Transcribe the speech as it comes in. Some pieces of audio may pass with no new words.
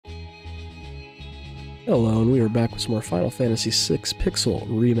Hello, and we are back with some more Final Fantasy VI Pixel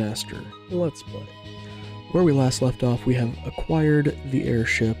Remaster Let's Play. Where we last left off, we have acquired the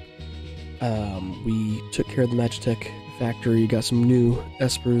airship. We took care of the Magitech factory, got some new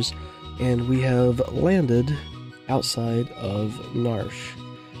espers, and we have landed outside of Narsh.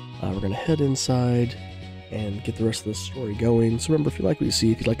 We're going to head inside and get the rest of the story going. So remember, if you like what you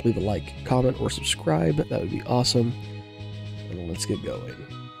see, if you'd like to leave a like, comment, or subscribe, that would be awesome. And let's get going.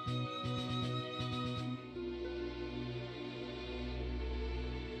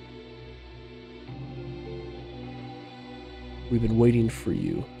 We've been waiting for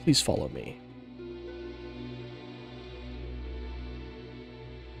you. Please follow me.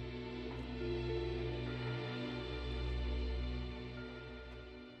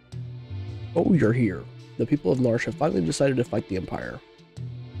 Oh, you're here. The people of Narsh have finally decided to fight the Empire.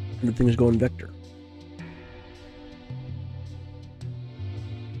 And things go in Vector.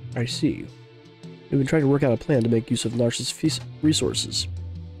 I see. We've been trying to work out a plan to make use of Narsh's resources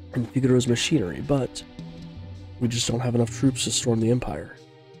and Figueroa's machinery, but we just don't have enough troops to storm the Empire.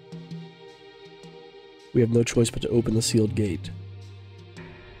 We have no choice but to open the sealed gate.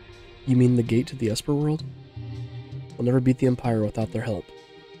 You mean the gate to the Esper world? We'll never beat the Empire without their help.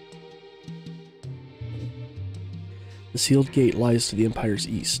 The sealed gate lies to the Empire's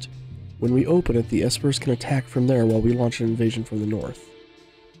east. When we open it, the Espers can attack from there while we launch an invasion from the north.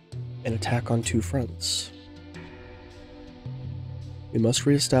 An attack on two fronts. We must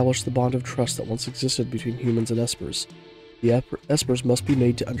re-establish the bond of trust that once existed between humans and Espers. The Espers must be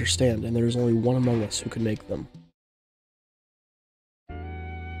made to understand, and there is only one among us who can make them.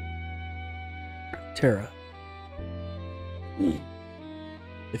 Terra.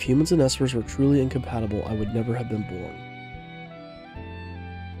 If humans and Espers were truly incompatible, I would never have been born.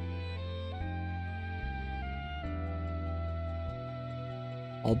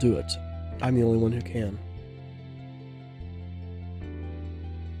 I'll do it. I'm the only one who can.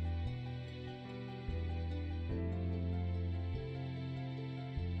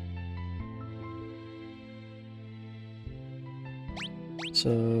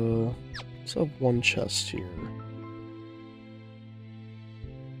 So, let's have one chest here.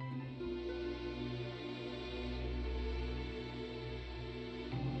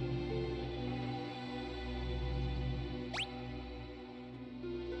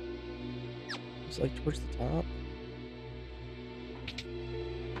 It's like towards the top.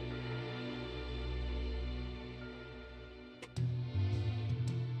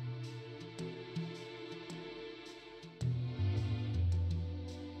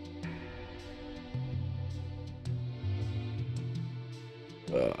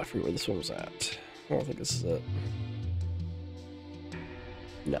 I forget where this one was at. I don't think this is it.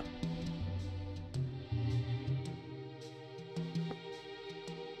 No.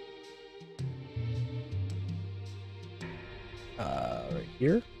 Right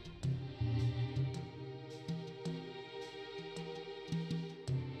here.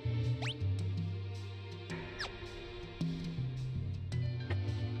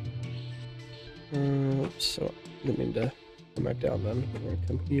 So I didn't mean to come back down then. We're gonna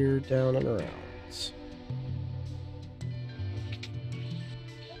come here, down, and around.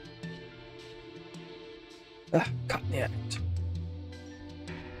 Ah, caught in the act.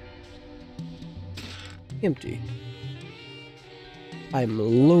 Empty. I'm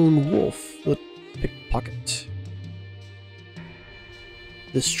Lone Wolf, the pickpocket.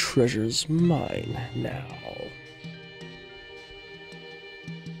 This treasure's mine now.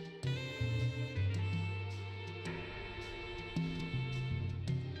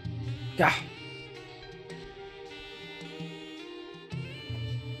 Gah!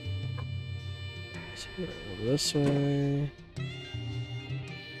 So we're gonna go this way.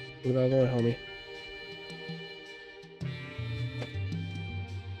 Move out of the way, homie.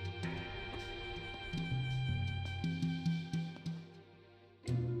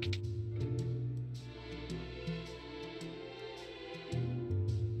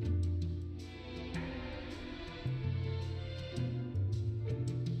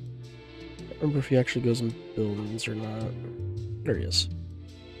 I don't remember if he actually goes in buildings or not. There he is.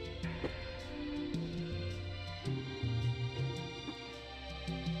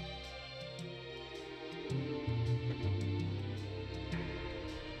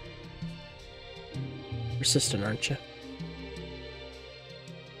 Persistent, aren't you?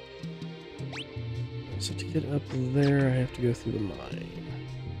 So to get up there, I have to go through the mine.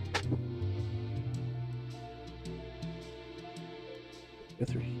 Go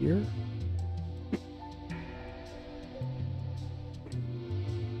through here?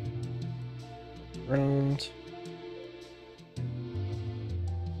 Around.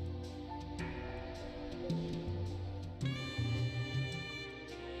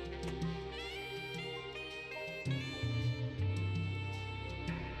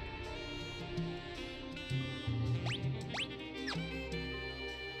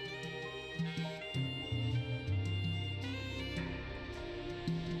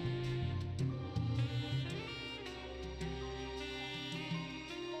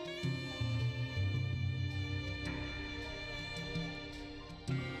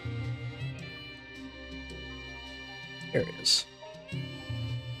 areas.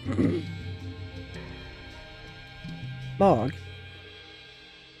 Mog.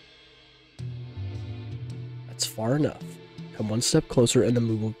 That's far enough. Come one step closer and the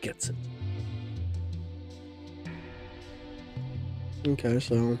Moogle gets it. Okay,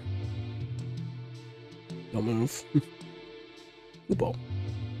 so... Don't move. Ubo.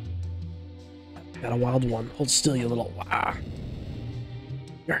 Got a wild one. Hold still, you little... Ah.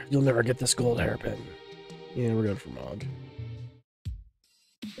 You'll never get this gold hairpin. Yeah, we're good for Mog.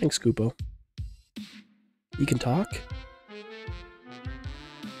 Thanks, Koopo. You can talk?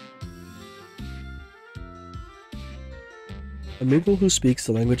 A Moogle who speaks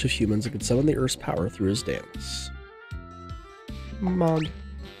the language of humans and can summon the Earth's power through his dance. Mog.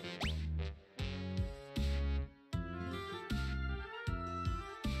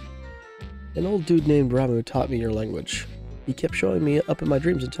 An old dude named Ramu taught me your language. He kept showing me up in my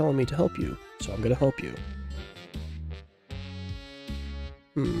dreams and telling me to help you, so I'm gonna help you.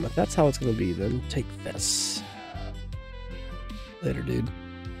 If that's how it's gonna be, then take this. Later, dude.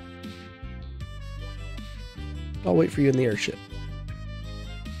 I'll wait for you in the airship.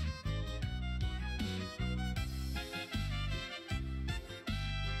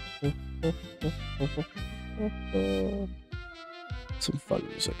 Some fun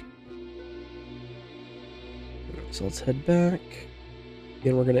music. So let's head back.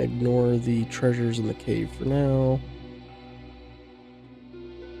 Again, we're going to ignore the treasures in the cave for now.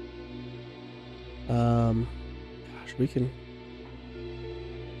 Gosh, we can...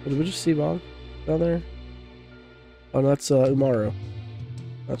 What, did we just see Mog down there? Oh, no, that's Umaru.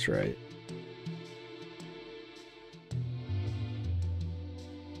 That's right.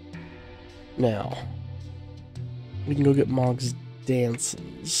 Now, we can go get Mog's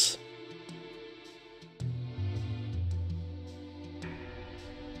dances.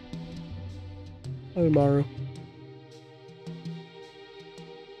 Hi, Umaru.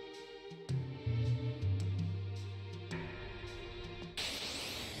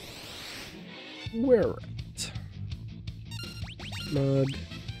 Where at? Mud.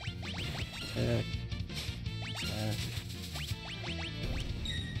 Attack. Attack.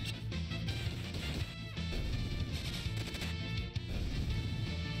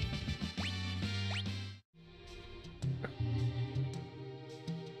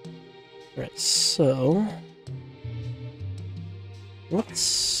 Alright, so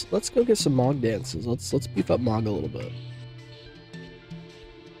let's go get some Mog dances. Let's beef up Mog a little bit.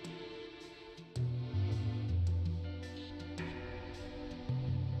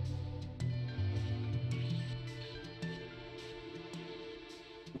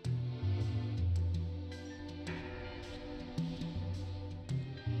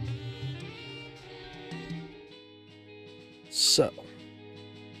 So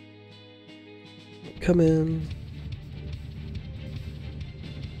come in,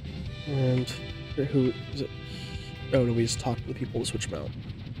 and who is it? Oh no, we just talked to the people to switch them out.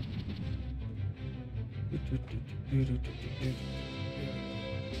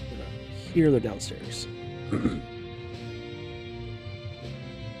 Here, they're downstairs.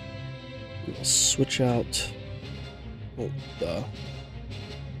 We'll switch out. Oh, duh.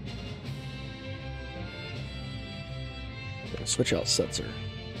 We'll switch out Setzer.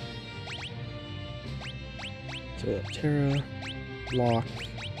 So Terra, Locke,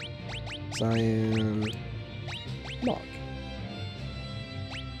 Zion, Mog.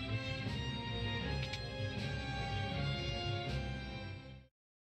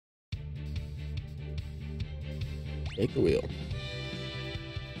 Take the wheel.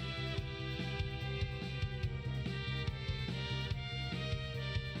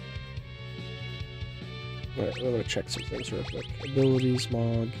 Alright, I'm gonna check some things real quick. Abilities,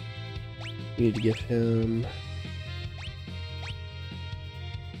 Mog. We need to give him...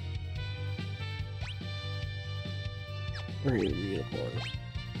 We're gonna give him Unicorn.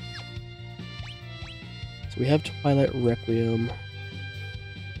 So we have Twilight Requiem.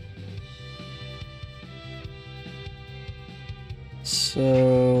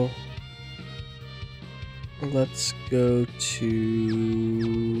 So let's go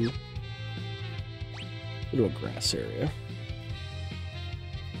to a grass area.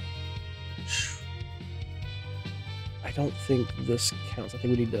 I don't think this counts. I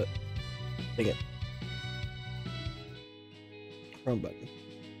think we need to dang it. Wrong button.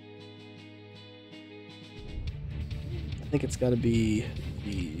 I think it's got to be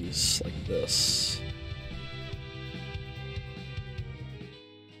these like this.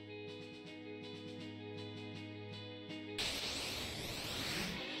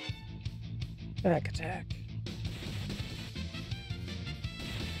 Back attack.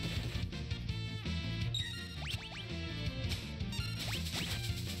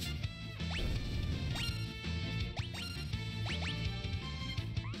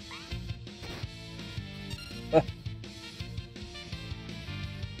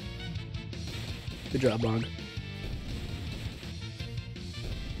 Good job, Mog.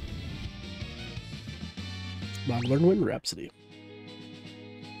 Mog learned Wind Rhapsody.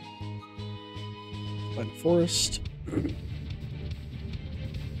 Find a forest.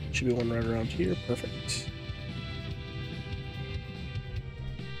 Should be one right around here. Perfect.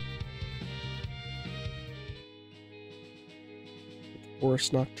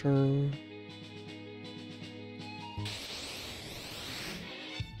 Forest Nocturne.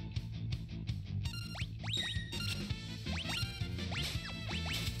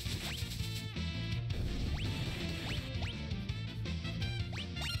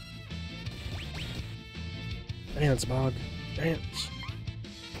 Dance, Mog. Dance.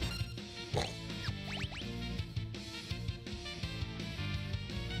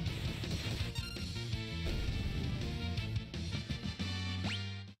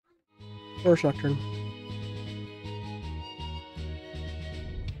 Forest Nocturne.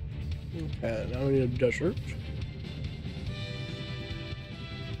 Okay, now we need a desert.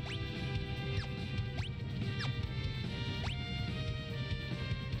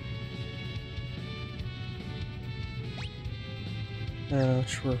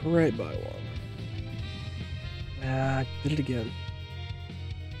 We're right by one. Ah, did it again.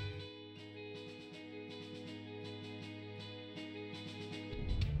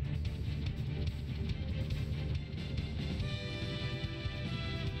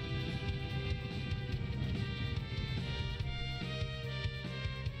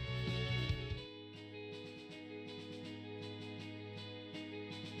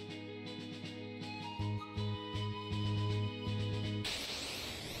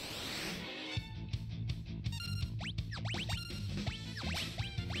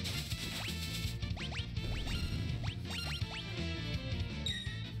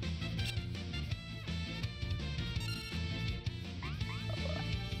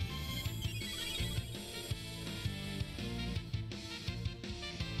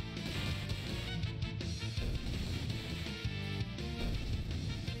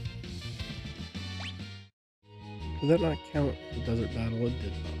 Did that not count the desert battle? It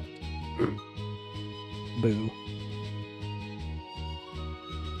did not. Boo.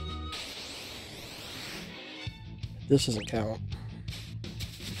 This doesn't count.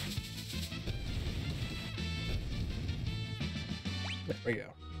 There we go.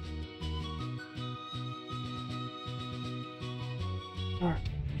 Alright.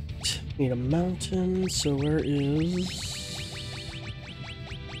 Need a mountain, so where is...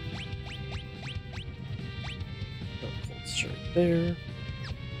 there.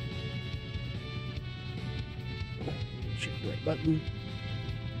 Shoot the right button.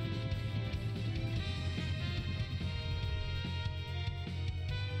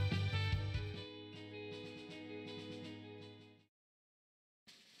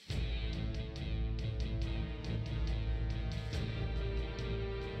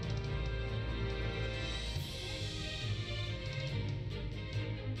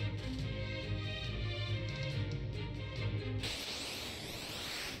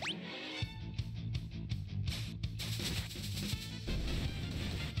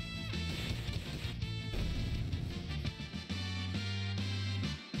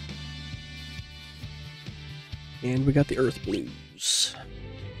 And we got the Earth Blues.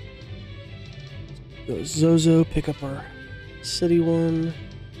 Go Zozo, pick up our city one.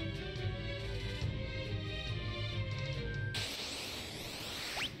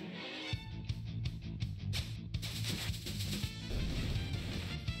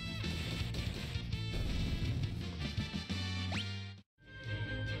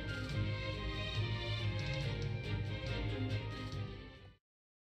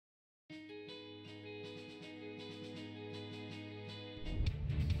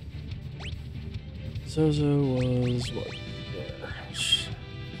 Zozo was what? There.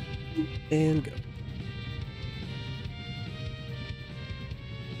 And go.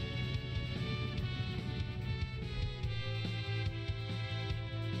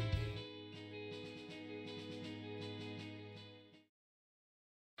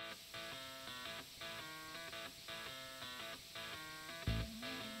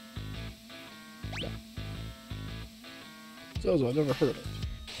 No. Zozo, I've never heard of it.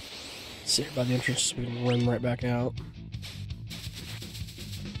 See by the entrance, we can run right back out.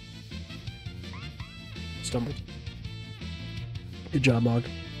 Stumbled. Good job, Mog.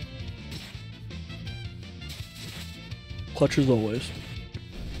 Clutch as always.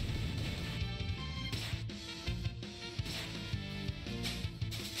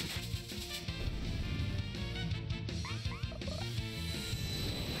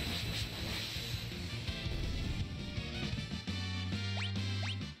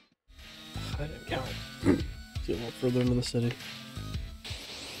 That didn't count. Get a little further into the city.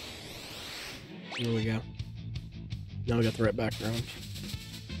 There we go. Now we got the right background.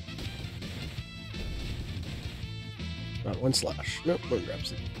 Not one slash. Nope, one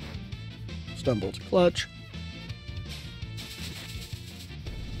grabs it. Stumble to clutch.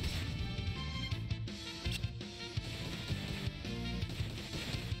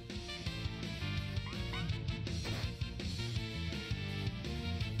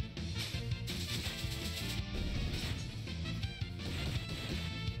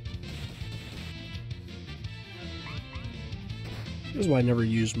 This is why I never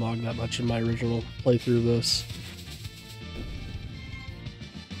used Mog that much in my original playthrough of this.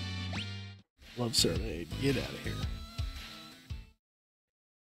 Love Serenade. Get out of here.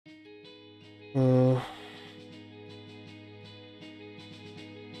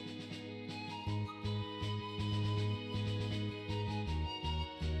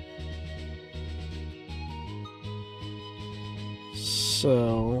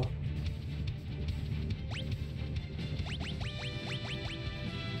 So...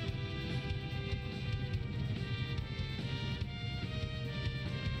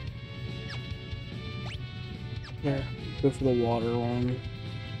 yeah, go for the water one.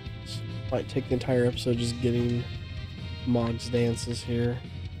 Might take the entire episode just getting Mog's dances here.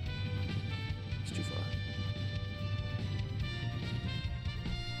 It's too far.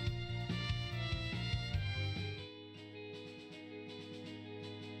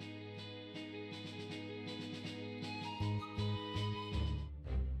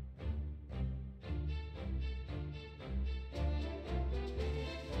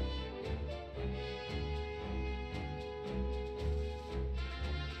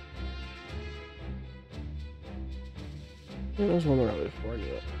 There was one around before I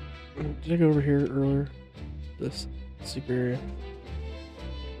knew it. Did I go over here earlier? This secret area?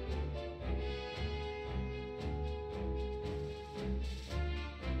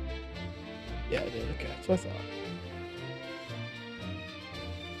 Yeah, I did. Okay, that's what I thought.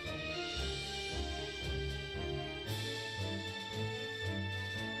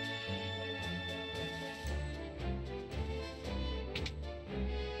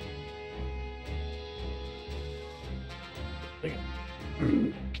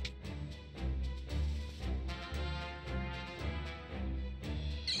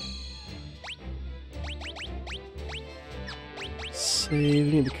 Save. You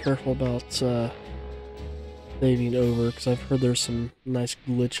need to be careful about saving over, because I've heard there's some nice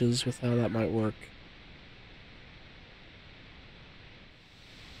glitches with how that might work.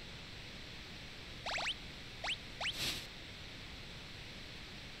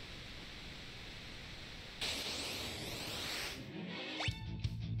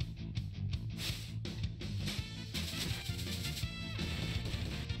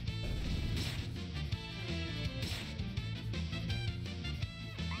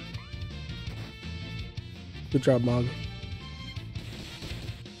 Good job, Mog.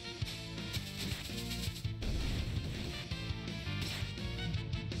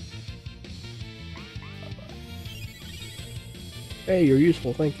 Hey, you're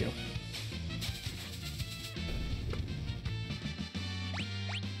useful, thank you.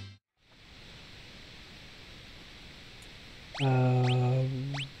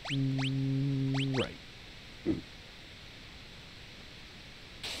 Right.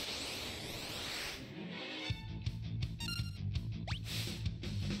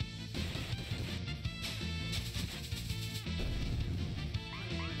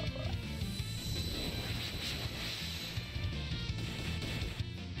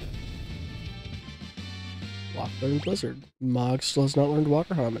 Learn Blizzard. Mog still has not learned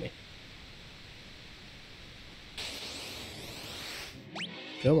Water Harmony.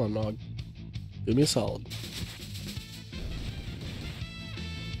 Come on, Mog. Do me a solid.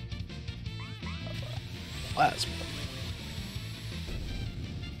 Last one.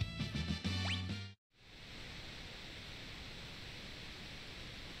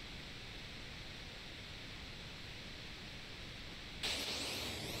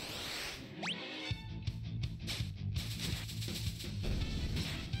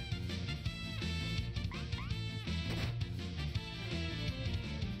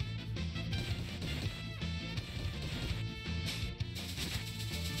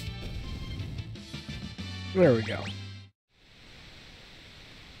 There we go.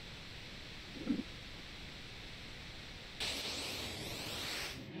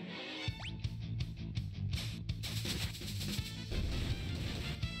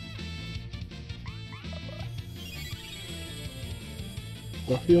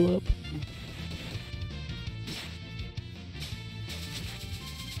 I'll heal up.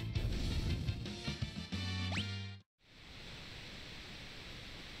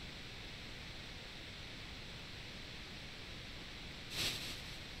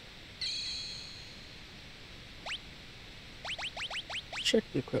 check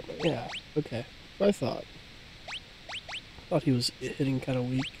the equipment. Yeah, okay. So I thought. Thought he was hitting kind of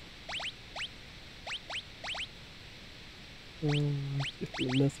weak. 50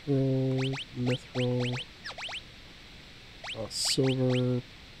 mithril, silver,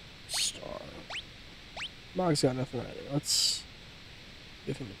 star. Mog's got nothing either. Let's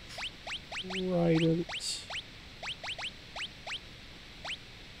give him a trident.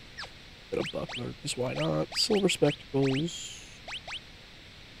 Bit of buckler, because why not? Silver spectacles.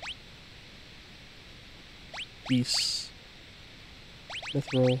 Peace.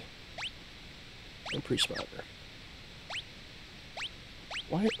 Mithril. And Priestminder.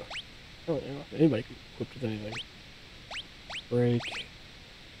 Why? Oh, anybody can equip with anything. Break.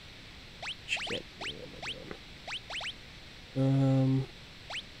 She can't do what am I doing?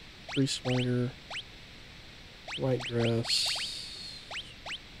 Priestminder. White dress.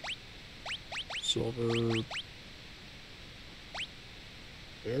 Silver.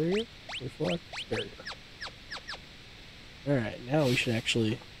 Barrier? Reflect? Barrier. Alright, now we should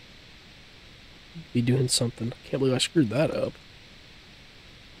actually be doing something. Can't believe I screwed that up.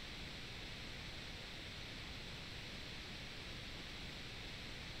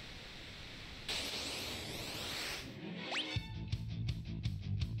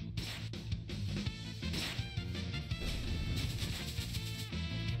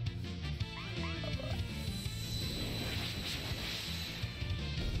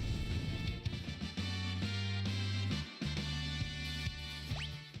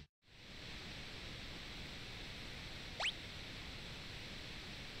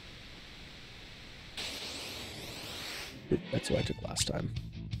 That's what I took last time.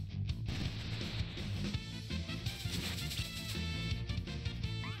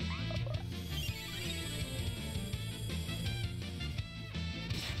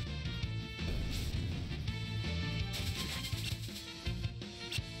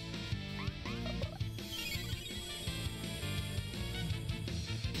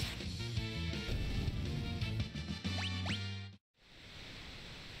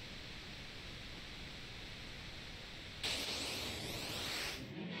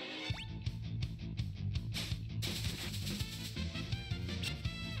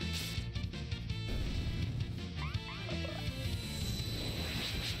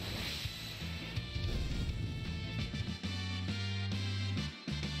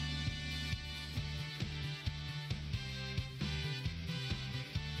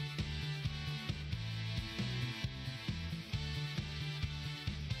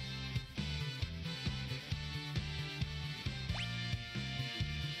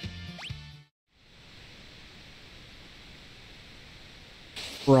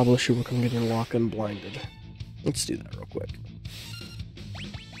 Probably should work on getting lock and blinded. Let's do that real quick.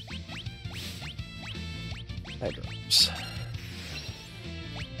 Eye drops.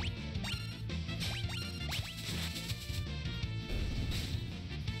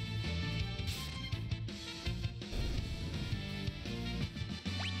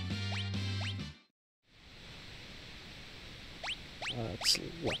 That's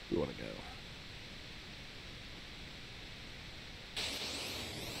left we want to go.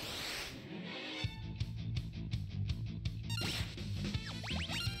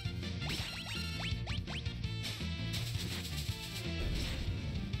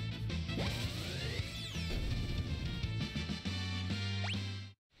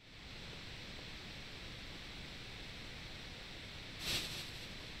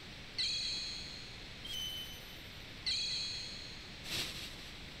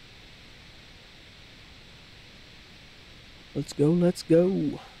 Let's go, let's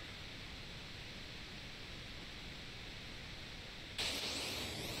go.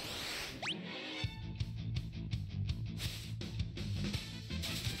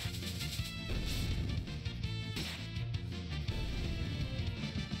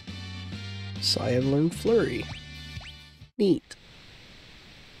 Scion learn Flurry. Neat.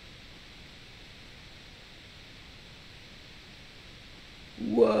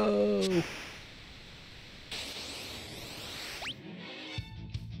 Whoa.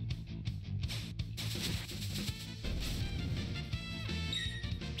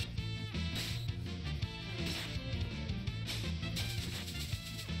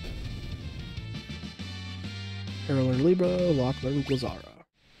 Hero learn Libra, Lock learn Glazara.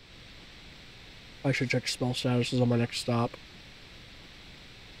 I should check spell statuses on my next stop.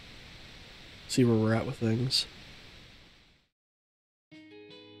 See where we're at with things.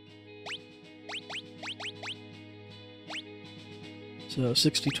 So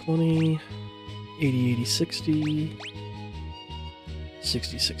 60-20, 80-80-60,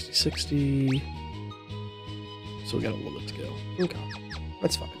 60-60-60. So we got a little bit to go. Okay.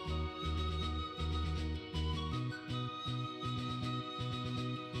 That's fine.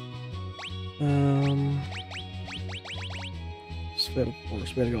 Spin, of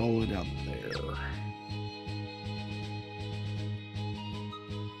course, we gotta go all the way down there.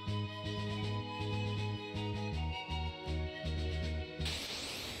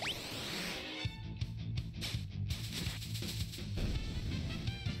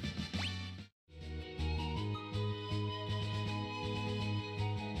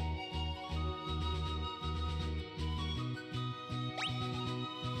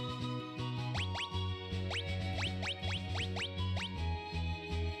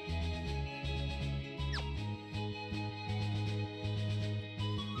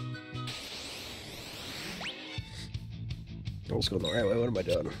 I was going the right way. What am I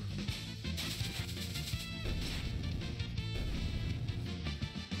doing?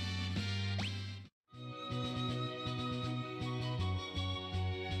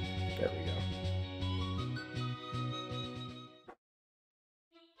 There we go.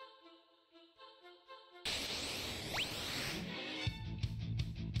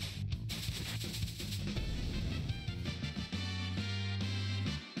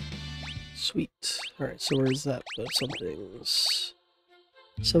 Sweet. Alright, so where is that? Something's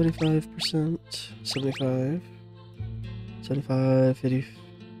 75%, 75, 75, 50.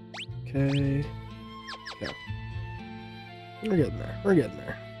 Okay. Yeah. We're getting there. We're getting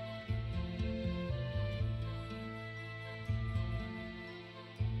there.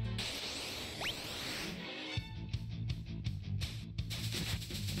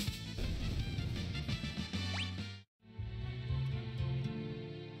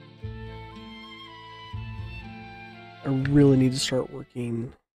 I really need to start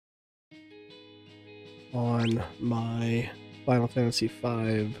working on my Final Fantasy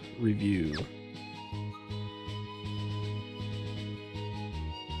V review.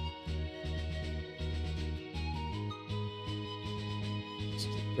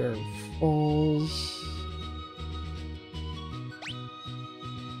 Barren Falls.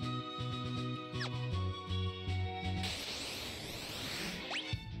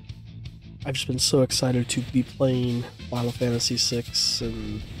 I've just been so excited to be playing Final Fantasy VI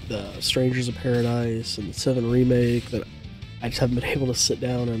and the Strangers of Paradise and the 7 remake that I just haven't been able to sit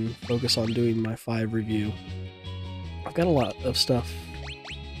down and focus on doing my 5 review. I've got a lot of stuff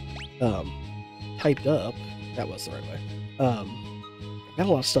typed up. That was the right way. I've got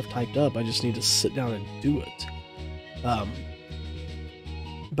a lot of stuff typed up. I just need to sit down and do it.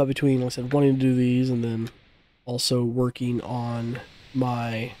 But between, like I said, wanting to do these and then also working on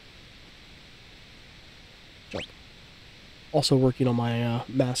my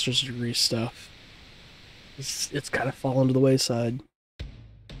master's degree stuff, it's kind of fallen to the wayside.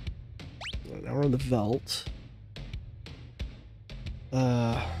 Now we're in the Veldt.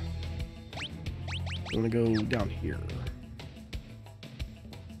 I'm gonna go down here.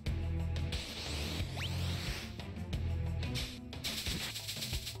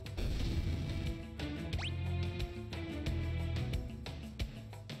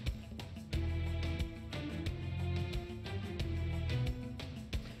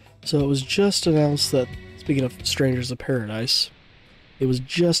 So it was just announced that, speaking of Strangers of Paradise, it was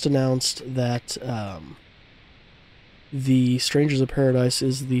just announced that the Strangers of Paradise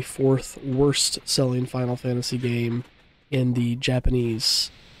is the 4th worst selling Final Fantasy game in the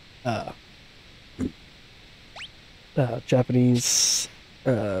Japanese Final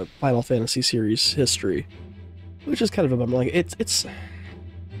Fantasy series history, which is kind of a bummer. Like it's I'm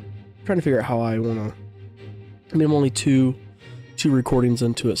trying to figure out how I want to. I mean, I'm only two recordings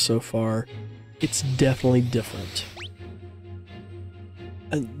into it so far. It's definitely different,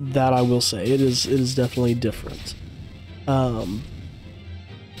 and that I will say, it is definitely different. But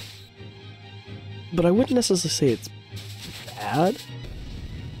I wouldn't necessarily say it's bad.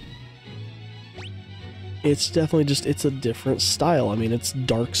 It's definitely just, it's a different style. I mean, it's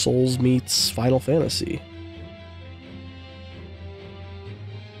Dark Souls meets Final Fantasy.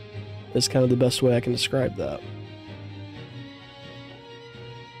 It's kind of the best way I can describe that.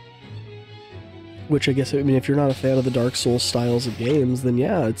 Which I guess, I mean, if you're not a fan of the Dark Souls styles of games, then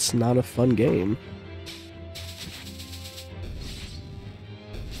yeah, it's not a fun game.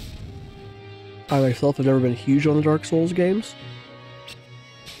 I myself have never been huge on the Dark Souls games,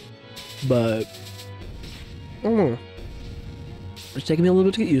 but I don't know. It's taking me a little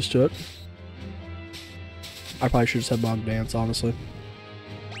bit to get used to it. I probably should just have Bog Dance, honestly,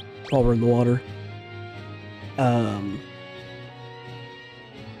 while we're in the water.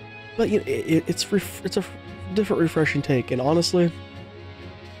 But you know, it's a different, refreshing take, and honestly,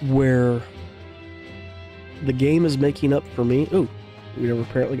 where the game is making up for me. Ooh, We never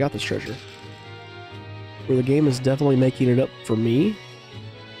apparently got this treasure. Where the game is definitely making it up for me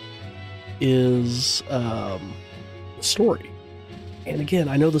is the story. And again,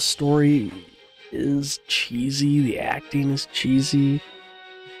 I know the story is cheesy, the acting is cheesy,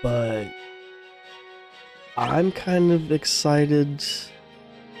 but I'm kind of excited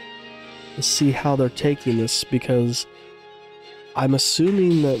to see how they're taking this, because I'm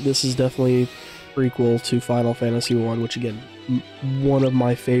assuming that this is definitely prequel to Final Fantasy 1, which again, one of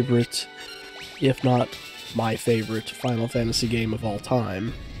my favorite, if not my favorite, Final Fantasy game of all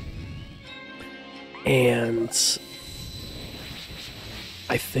time. And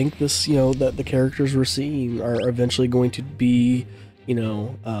I think this, that the characters we're seeing are eventually going to be,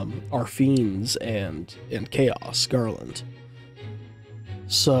 our Fiends and Chaos Garland.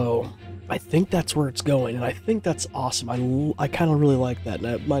 So I think that's where it's going, and I think that's awesome. I kind of really like that, and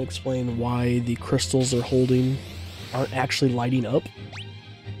that might explain why the crystals they're holding aren't actually lighting up.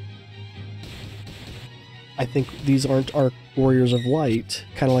 I think these aren't our warriors of light,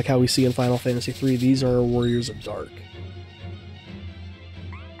 kind of like how we see in Final Fantasy 3. These are our warriors of dark.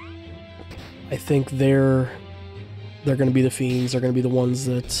 I think they're going to be the Fiends. They're going to be the ones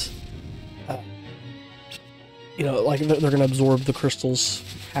that, like they're going to absorb the crystal's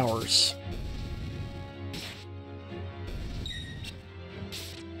powers.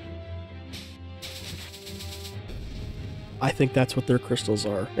 I think that's what their crystals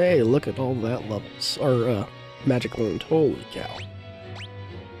are. Hey, look at all that levels. Or, magic wound. Holy cow.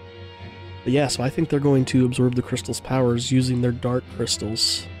 But yeah, so I think they're going to absorb the crystal's powers using their dark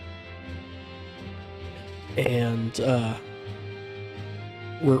crystals. And,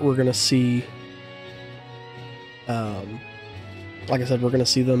 we're gonna see, like I said, we're gonna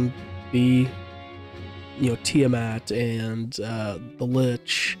see them be, Tiamat and, the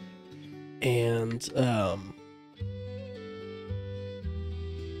Lich, and,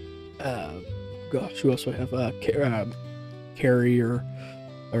 gosh, who else do I have? Carrie, or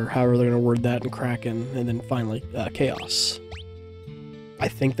however they're gonna word that, and Kraken, and then finally, Chaos. I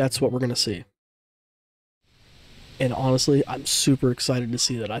think that's what we're gonna see. And honestly, I'm super excited to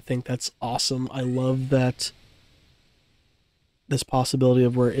see that. I think that's awesome. I love that this possibility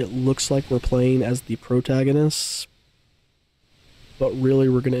of where it looks like we're playing as the protagonists, but really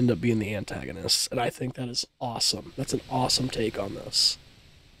we're going to end up being the antagonists. And I think that is awesome. That's an awesome take on this.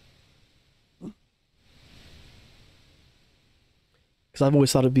 Because I've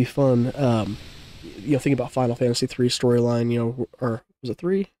always thought it'd be fun, think about Final Fantasy 3 storyline, or was it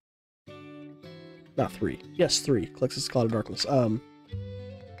 3? Not 3. Yes, 3. Calix's Cloud of Darkness.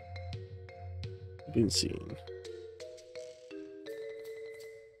 Been seen.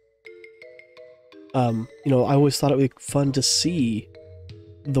 I always thought it would be fun to see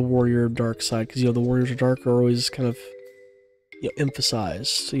the Warrior of Dark side, because, the Warriors of Dark are always kind of, emphasized.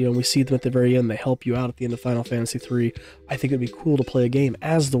 So, we see them at the very end. They help you out at the end of Final Fantasy 3. I think it'd be cool to play a game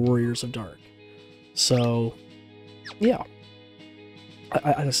as the Warriors of Dark. So, yeah.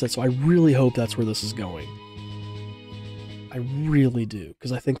 I said, so I really hope that's where this is going. I really do,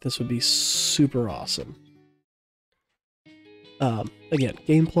 because I think this would be super awesome. Again,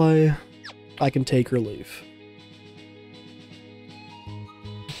 gameplay, I can take or leave.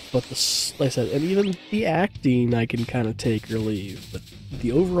 But like I said, and even the acting I can kind of take or leave. But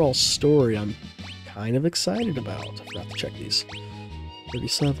the overall story I'm kind of excited about. I forgot to check these.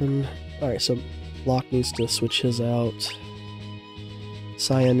 37. Alright, so Locke needs to switch his out.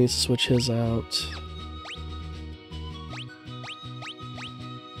 Cyan needs to switch his out.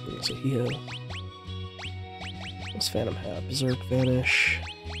 So he what's Phantom have? Berserk, Vanish.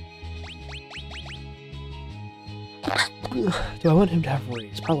 Do I want him to have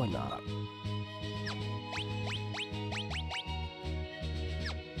Raise? Probably not.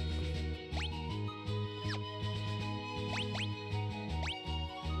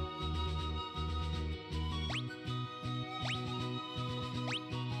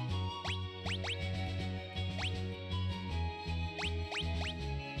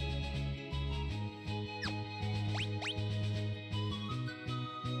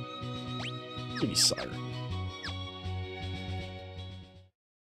 Maybe Sire.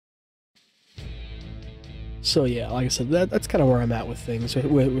 So yeah, like I said, that's kind of where I'm at with things,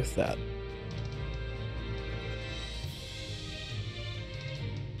 with that.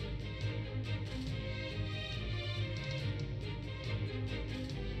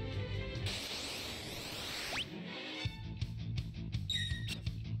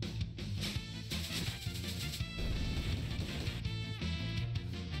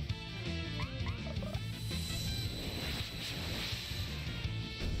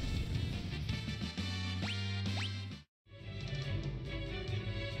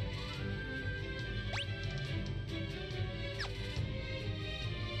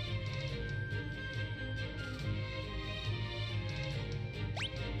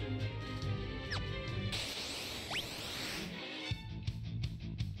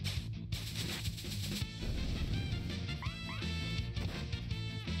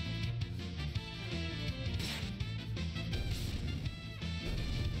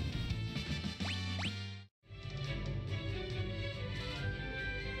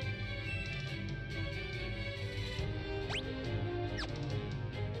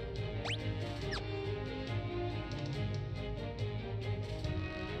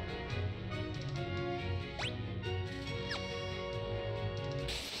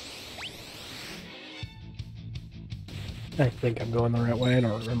 I think I'm going the right way, I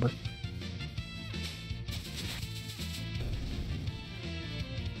don't remember.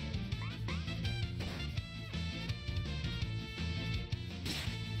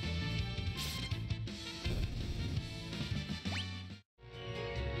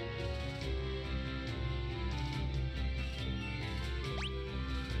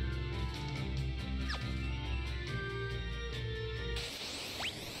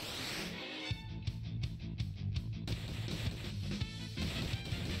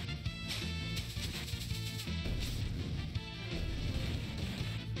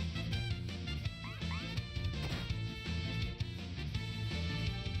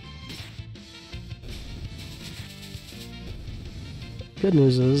 Good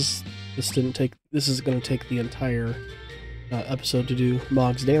news is this is going to take the entire episode to do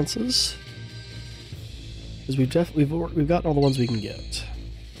Mog's dances, because we've gotten all the ones we can get.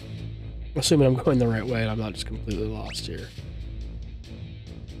 Assuming I'm going the right way and I'm not just completely lost here.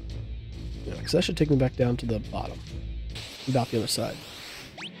 Yeah, because that should take me back down to the bottom, about the other side.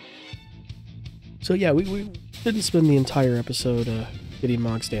 So yeah, we didn't spend the entire episode getting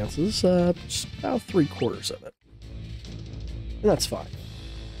Mog's dances, just about 3/4 of it. And that's fine.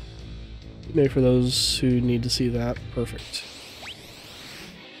 Maybe for those who need to see that, perfect.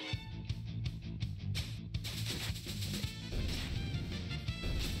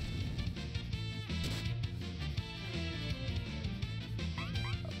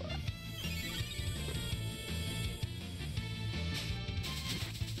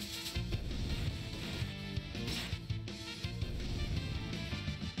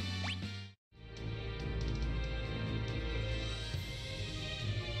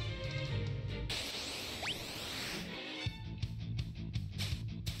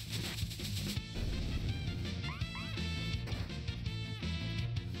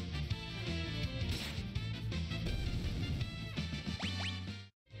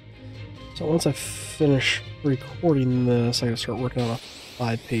 So once I finish recording this, I gotta start working on a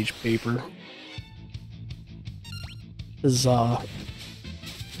 5-page paper. Huzzah.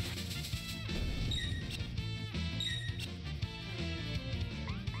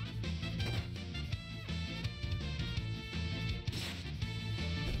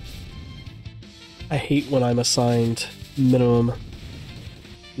 I hate when I'm assigned minimum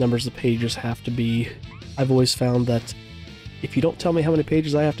numbers of pages have to be. I've always found that if you don't tell me how many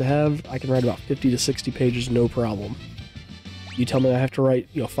pages I have to have, I can write about 50 to 60 pages, no problem. You tell me I have to write,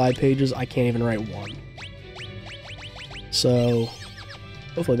 5 pages, I can't even write 1. So,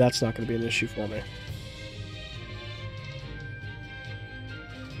 hopefully that's not going to be an issue for me.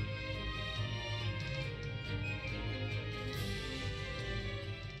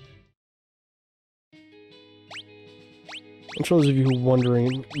 And for those of you who are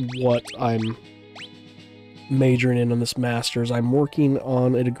wondering what I'm majoring in on this master's, I'm working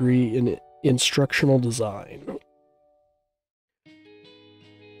on a degree in instructional design.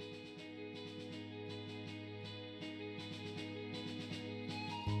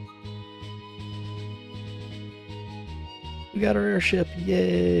 We got our airship,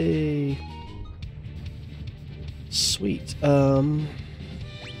 yay! Sweet. I'm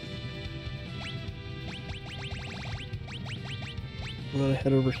gonna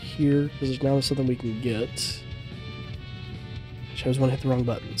head over here because there's now something we can get. I always want to hit the wrong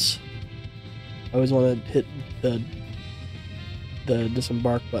buttons. I always want to hit the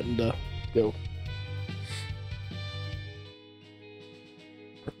disembark button to go.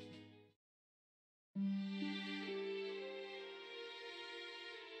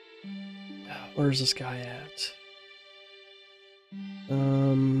 Where's this guy at?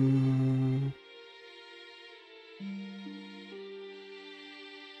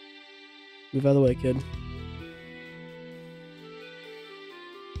 Move out of the way, kid.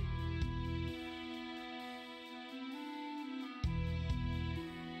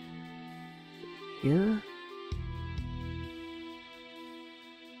 Here?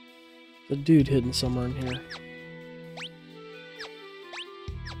 The dude hidden somewhere in here.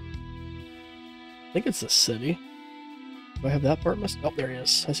 I think it's the city. Do I have that part missed? Oh, there he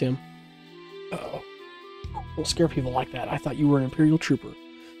is. I see him. Uh-oh. Don't scare people like that. I thought you were an Imperial trooper.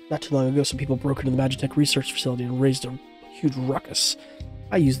 Not too long ago, some people broke into the Magitech research facility and raised a huge ruckus.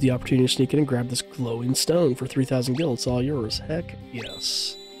 I used the opportunity to sneak in and grab this glowing stone for 3,000 gil. It's all yours. Heck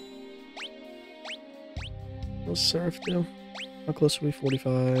yes. What's Seraph do? How close are we?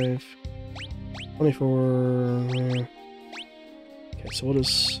 45. 24. Okay, so what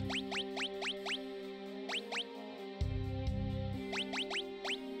is...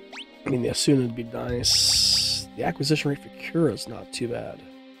 I mean, the Asuna would be nice. The acquisition rate for Cura is not too bad.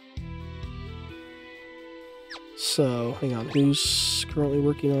 So, hang on. Who's currently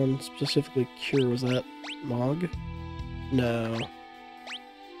working on specifically Cure? Was that Mog? No.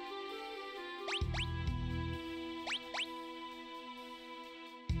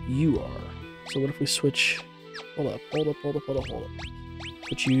 You are. So what if we switch... Hold up.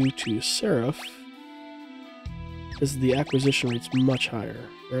 Switch you to Seraph. Because the acquisition rate's much higher,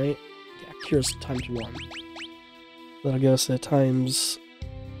 right? Yeah, Cure's times 1. That'll give us a times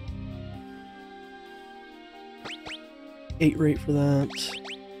 8 rate for that,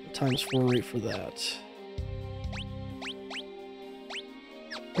 a times 4 rate for that.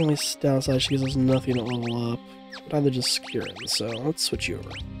 Only downside, she gives us nothing to level up, but either just curing, so let's switch you over.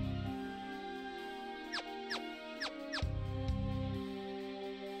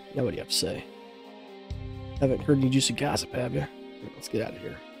 Now what do you have to say? Haven't heard any juicy gossip, have you? Let's get out of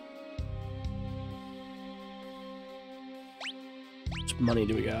here. How much money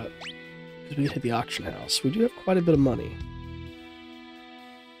do we got? Because we can hit the auction house. We do have quite a bit of money.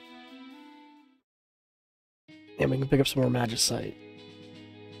 And we can pick up some more magicite.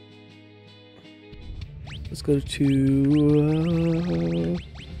 Let's go to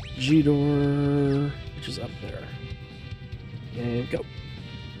G-Door, which is up there. And go.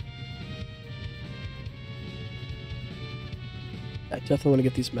 I definitely want to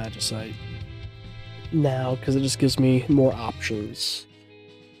get these magicite now, because it just gives me more options.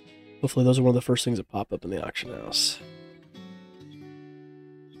 Hopefully those are one of the first things that pop up in the auction house.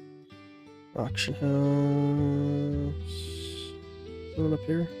 Auction house... Someone up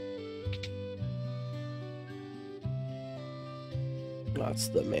here? Oh, that's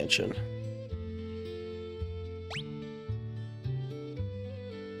the mansion.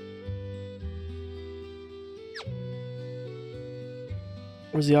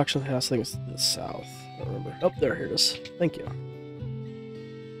 Where's the auction house? I think it's to the south. I don't remember. Oh, there, here it is. Thank you.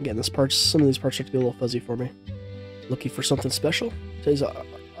 Again, some of these parts have to be a little fuzzy for me. Looking for something special? Today's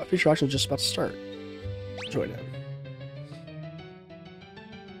future auction is just about to start. Join in.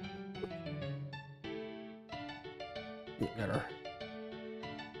 We got our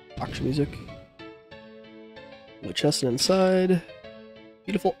auction music. The chest inside.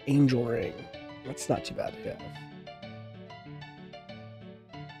 Beautiful angel ring. That's not too bad to have.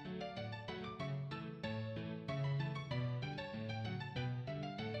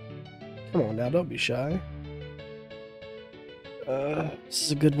 Come on now, don't be shy. This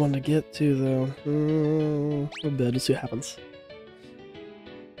is a good one to get to, though. A bit, let's see what happens.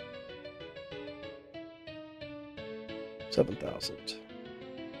 7,000.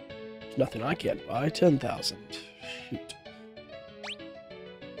 There's nothing I can't buy. 10,000. Shoot.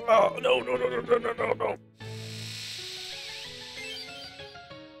 Oh, no.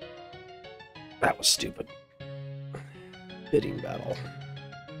 That was stupid. Bidding battle.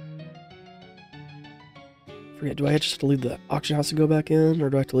 Forget, do I just have to leave the auction house and go back in,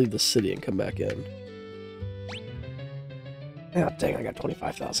 or do I have to leave the city and come back in? Ah, dang, I got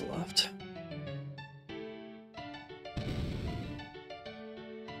 25,000 left.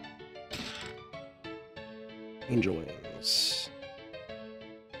 Angel wings.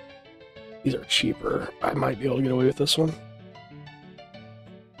 These are cheaper. I might be able to get away with this one.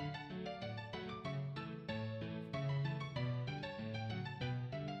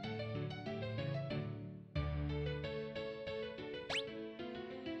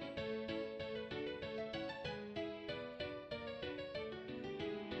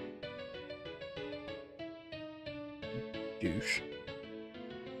 Douche.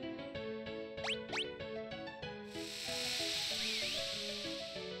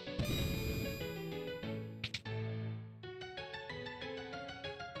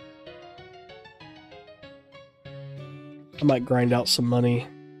 I might grind out some money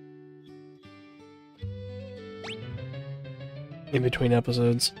in between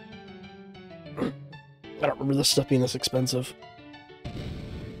episodes. I don't remember this stuff being this expensive.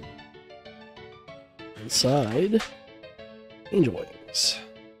 Inside, angel wings.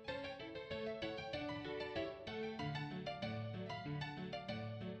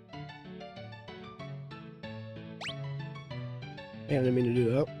 I didn't mean to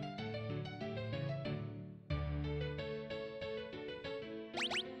do that.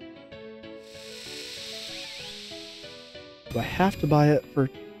 Do I have to buy it for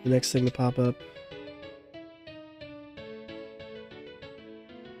the next thing to pop up?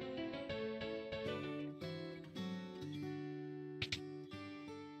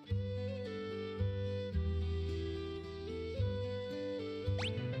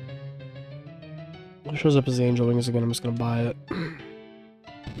 It shows up as the angel wings again. I'm just gonna buy it.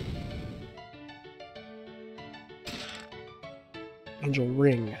 Angel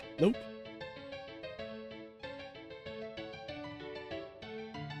ring. Nope.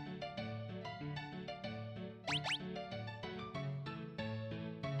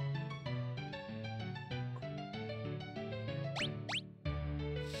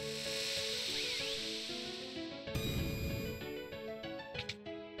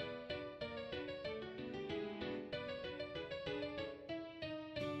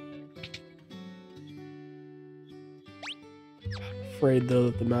 afraid, though,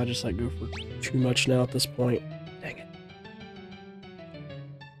 that the Magicite go for too much now at this point. Dang it.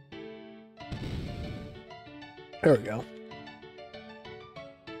 There we go.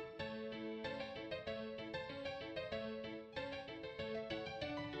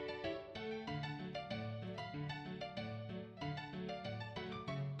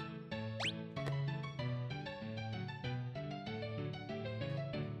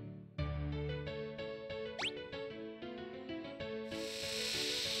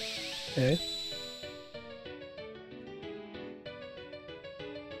 Okay.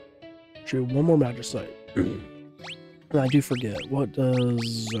 True, one more Magicite. And I do forget, what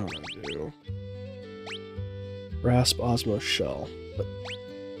does Zona do? Grasp Osmo Shell. But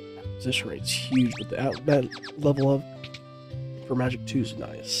acquisition rate's huge, but that level up for Magic 2 is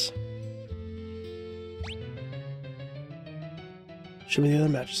nice. Show me the other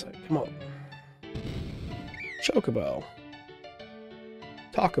Magicite, come on. Chocobo.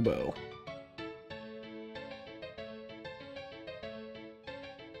 Tacobo.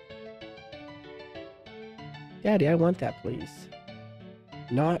 Daddy, I want that, please.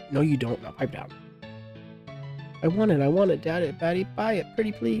 No, you don't. Now pipe down. I want it, Daddy, buy it,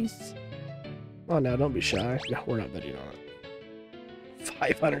 pretty please. Oh, now don't be shy. No, we're not betting on it.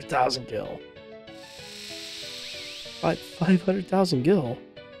 500,000 gil. 500,000 gil.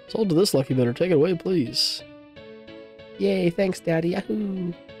 Sold to this lucky bidder. Take it away, please. Yay, thanks, Daddy.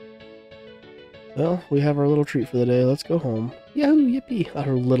 Yahoo! Well, we have our little treat for the day. Let's go home. Yahoo! Yippee!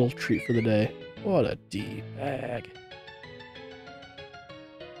 Our little treat for the day. What a D-bag.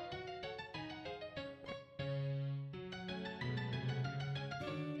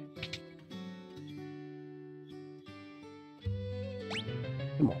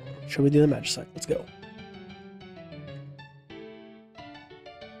 Come on. Show me the other Magicite. Let's go.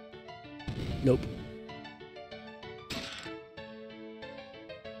 Nope.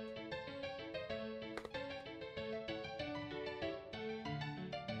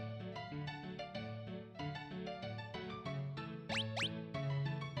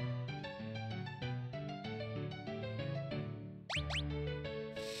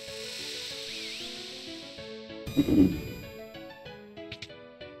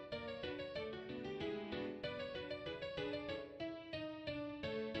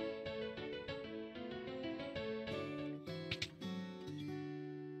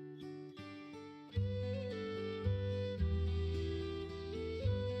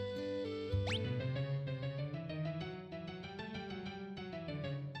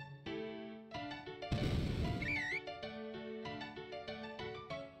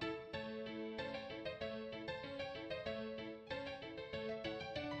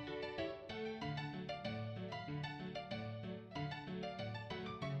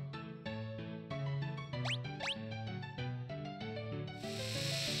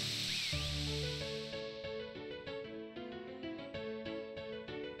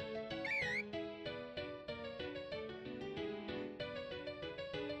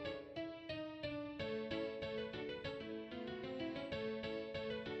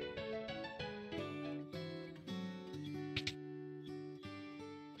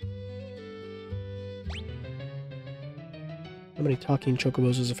 How many talking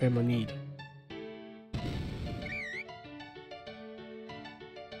chocobos does a family need?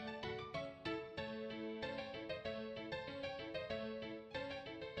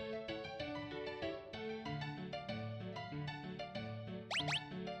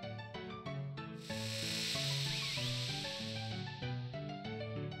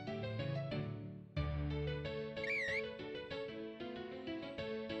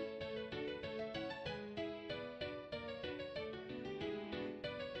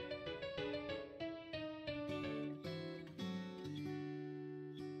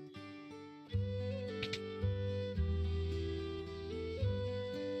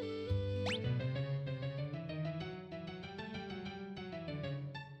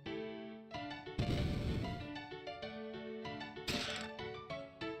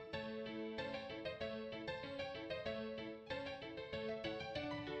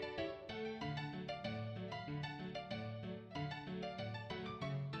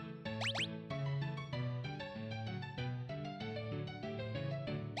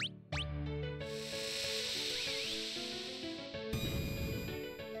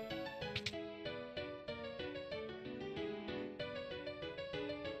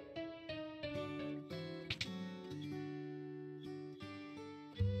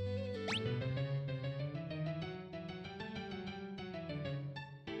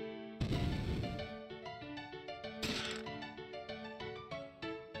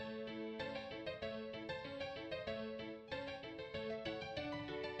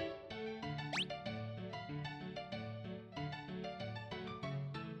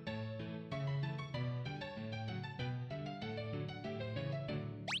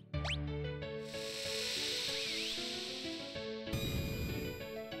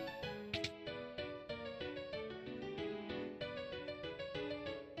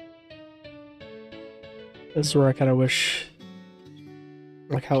 This is where I kind of wish,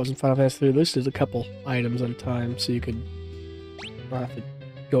 like how it was in Final Fantasy 3, at least there's a couple items at a time, so you could not have to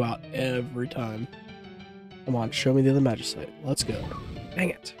go out every time. Come on, show me the other Magicite. Let's go. Dang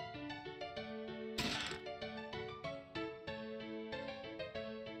it.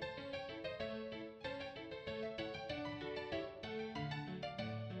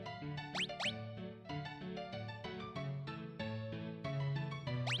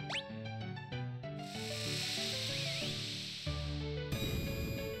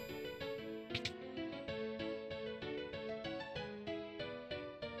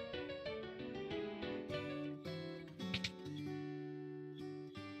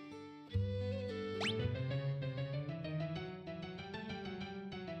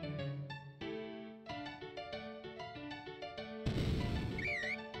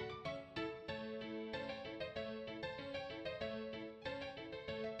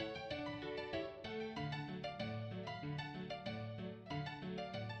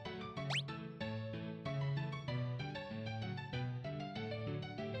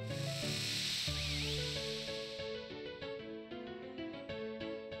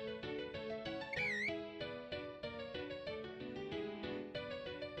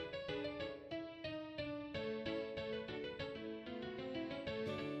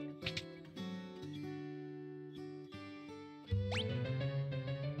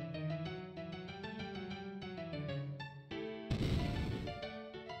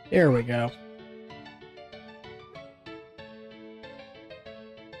 There we go.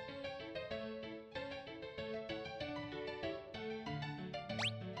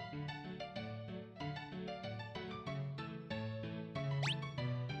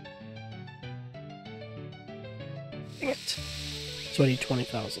 Dang it. So I need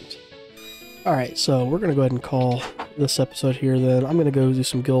 20,000. Alright, so we're going to go ahead and call this episode here then. I'm going to go do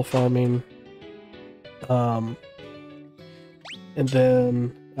some guild farming. And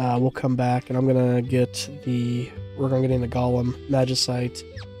then we'll come back and I'm going to get we're going to get in the Golem, Magicite,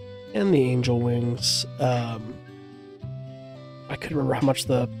 and the Angel Wings. I couldn't remember how much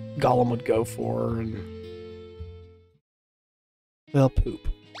the Golem would go for, and well, poop.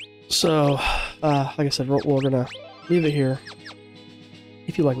 So, like I said, we're going to leave it here.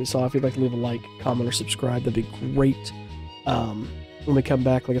 If you like what you saw, if you'd like to leave a like, comment, or subscribe, that'd be great. When we come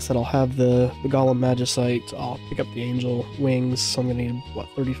back, like I said, I'll have the Golem Magicite, I'll pick up the Angel Wings, so I'm going to need, what,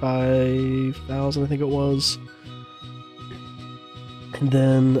 35,000 I think it was. And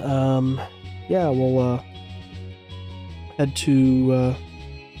then, yeah, we'll head to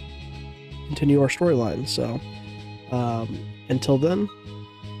continue our storyline. So, until then,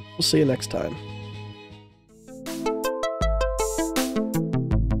 we'll see you next time.